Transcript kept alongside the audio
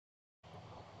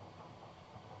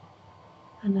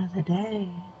Another day.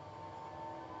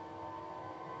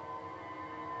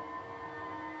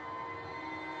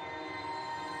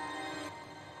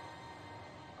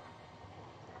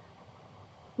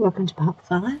 Welcome to part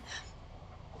 5.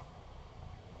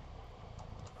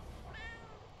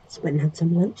 Just went and had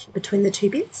some lunch between the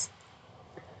two bits.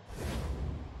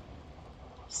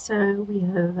 So we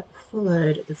have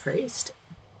followed the priest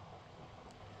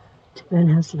to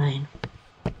Burnhouse Lane.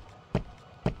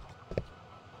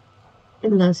 In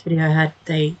the last video I had,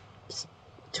 they just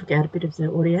took out a bit of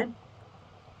the audio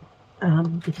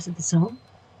because of the song.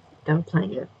 They were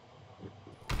playing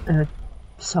a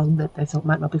song that they thought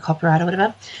might not be copyright or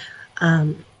whatever.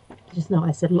 Just know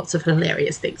I said lots of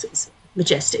hilarious things. It was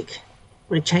majestic.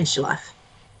 Would have changed your life.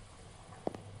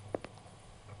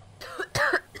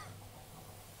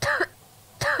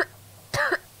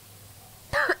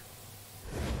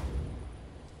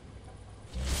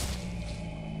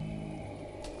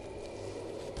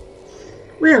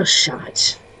 Well,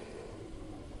 shite.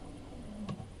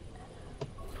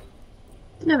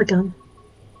 Do you have a gun?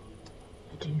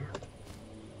 I do.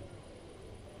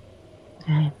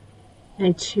 Okay. I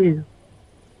need two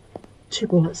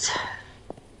bullets.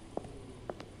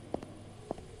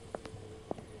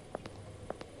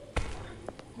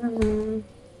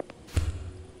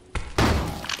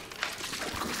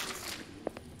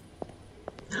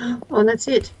 Oh, that's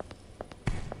it.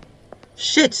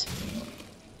 Shit.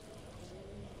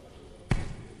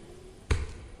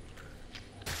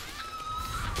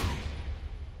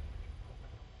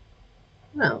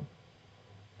 Well,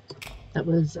 that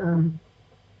was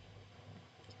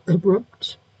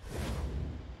abrupt.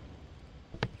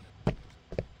 Did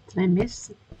I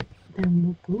miss? There are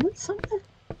more bullets somewhere?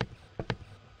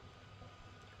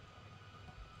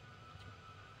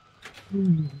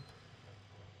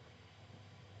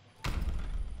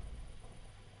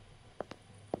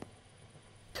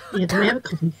 Yeah, they may have a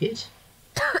coughing fit.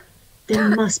 There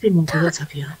must be more bullets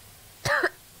up here.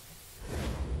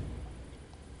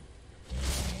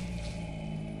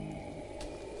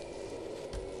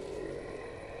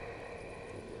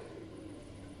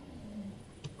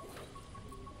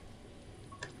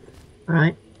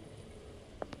 Alright.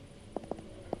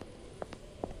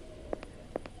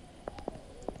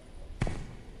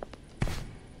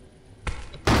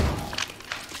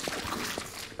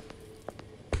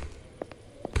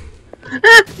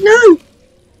 Ah, no!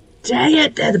 Dang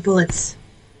it, they're the bullets.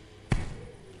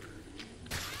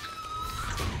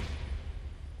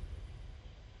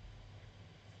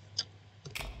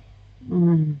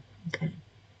 Okay.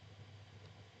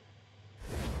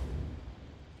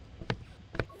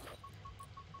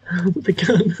 The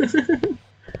gun.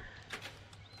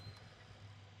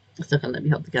 It's not gonna let me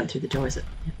hold the gun through the door, is it?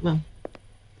 Yeah, well,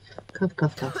 cough,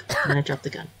 cough, cough. And I dropped the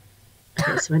gun.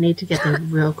 Okay, so I need to get there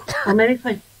real quick. Or maybe if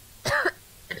I...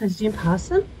 Can I zoom past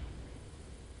them?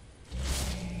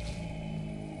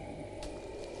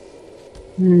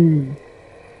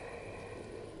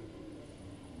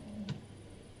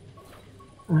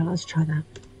 Alright, let's try that.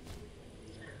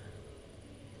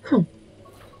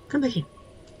 Come back here.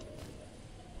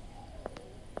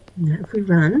 Now if we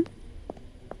run,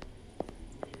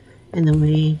 and then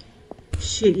we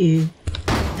shoot you,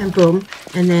 and boom,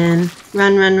 and then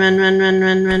run,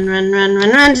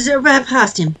 just right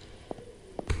past him.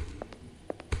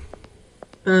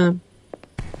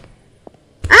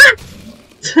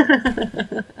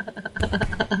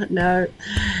 No,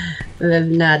 that's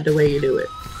not the way you do it.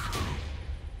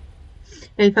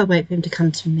 Maybe if I wait for him to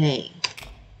come to me.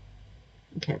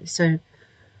 Okay, so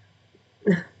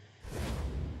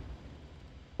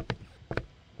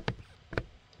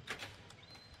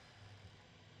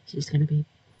she's going to be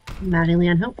madly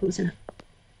unhelpful, isn't it?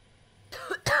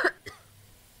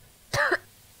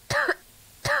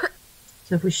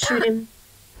 So if we shoot him,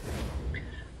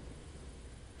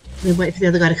 then wait for the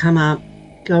other guy to come up,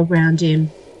 go around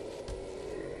him,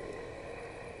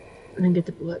 and then get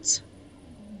the bullets.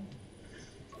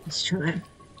 Let's try.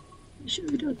 Sure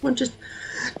we don't want just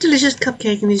delicious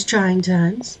cupcake in these trying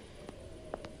times.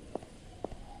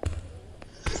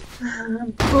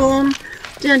 Boom.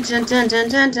 Dun dun dun dun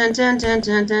dun dun dun dun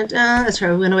dun dun. That's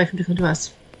right, we went away from to come to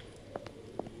us.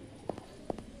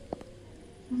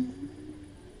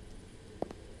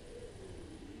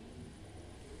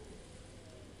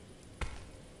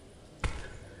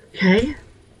 Okay.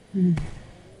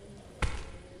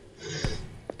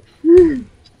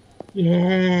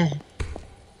 Yeah.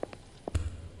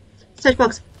 Search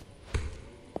box.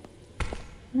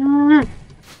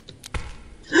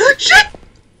 Shit!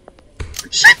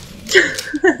 Shit!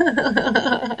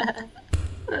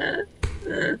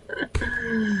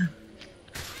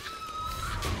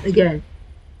 Again.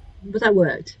 But that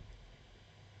worked.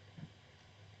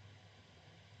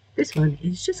 This one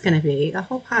is just going to be a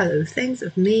whole pile of things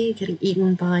of me getting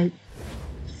eaten by...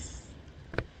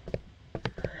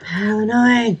 How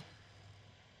annoying!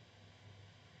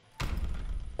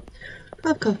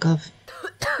 Cough, cough, cough.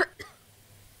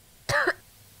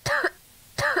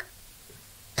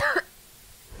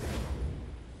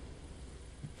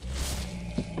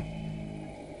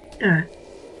 Alright.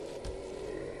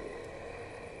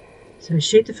 So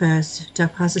shoot the first,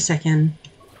 duck past the second.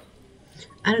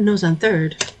 I don't know who's on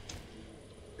third.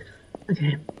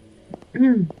 Okay.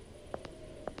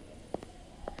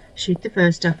 Shoot the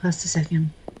first, duck past the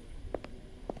second.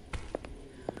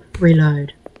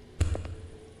 Reload.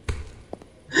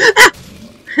 Ah!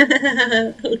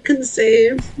 I couldn't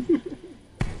save.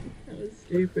 That was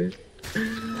stupid.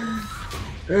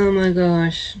 Oh my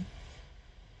gosh.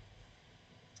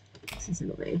 This is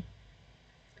annoying.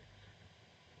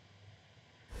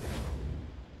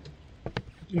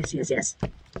 Yes, yes, yes.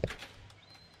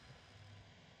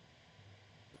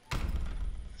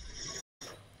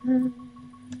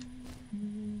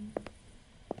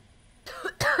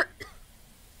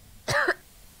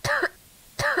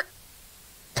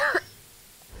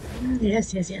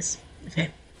 Yes, yes, yes.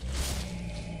 Okay.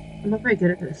 I'm not very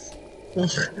good at this. Ugh,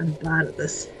 I'm bad at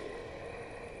this.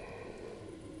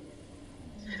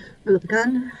 Pull up a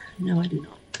gun? No, I do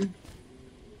not.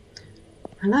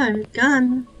 Hello,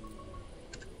 gun.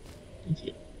 Thank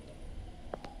you.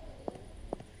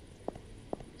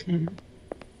 Okay.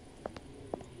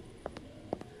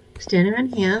 Stand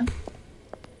around here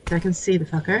so I can see the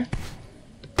fucker.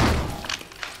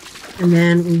 And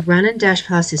then we run and dash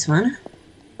past this one.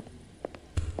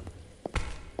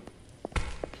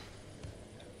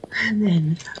 And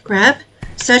then grab,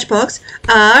 search box,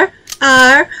 R,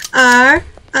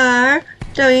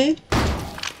 W.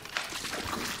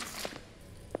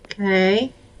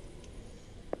 Okay.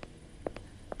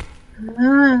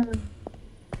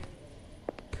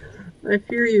 I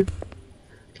fear you.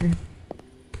 Okay.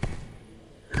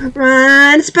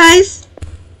 Run, space!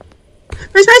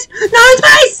 Run, space! No,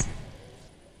 space!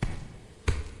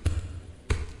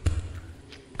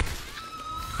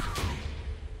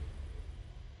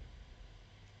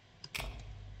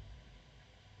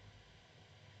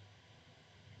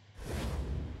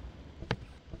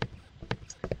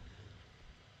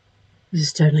 This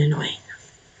is totally annoying.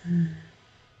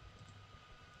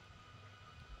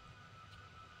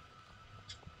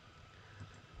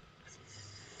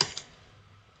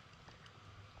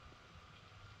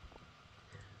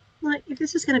 Like, if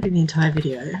this is going to be the entire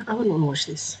video, I wouldn't want to watch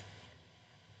this.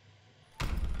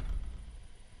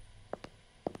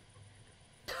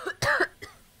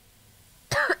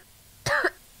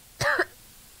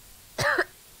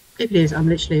 If it is, I'm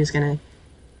literally just going to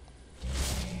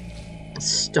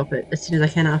stop it as soon as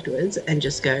I can afterwards and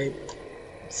just go,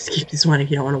 skip this one if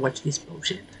you don't want to watch this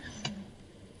bullshit.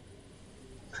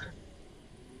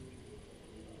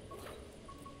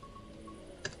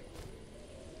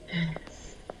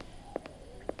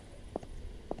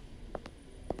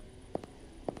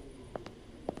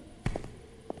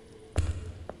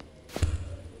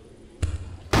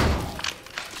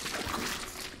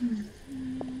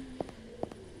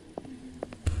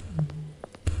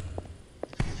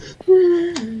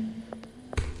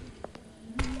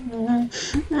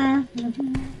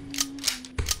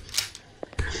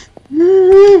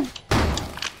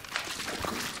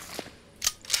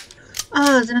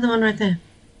 Oh, there's another one right there.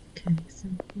 Okay, so...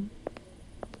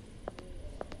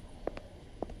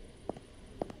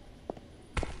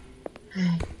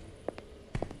 Hey.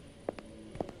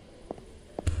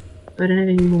 But I don't have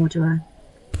any more, do I?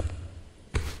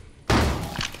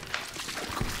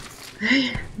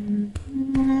 Hey.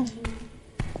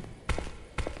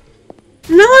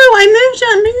 No, I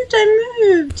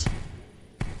moved!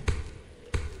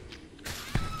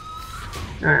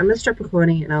 Alright, I'm gonna stop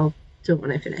recording and I'll do it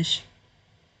when I finish.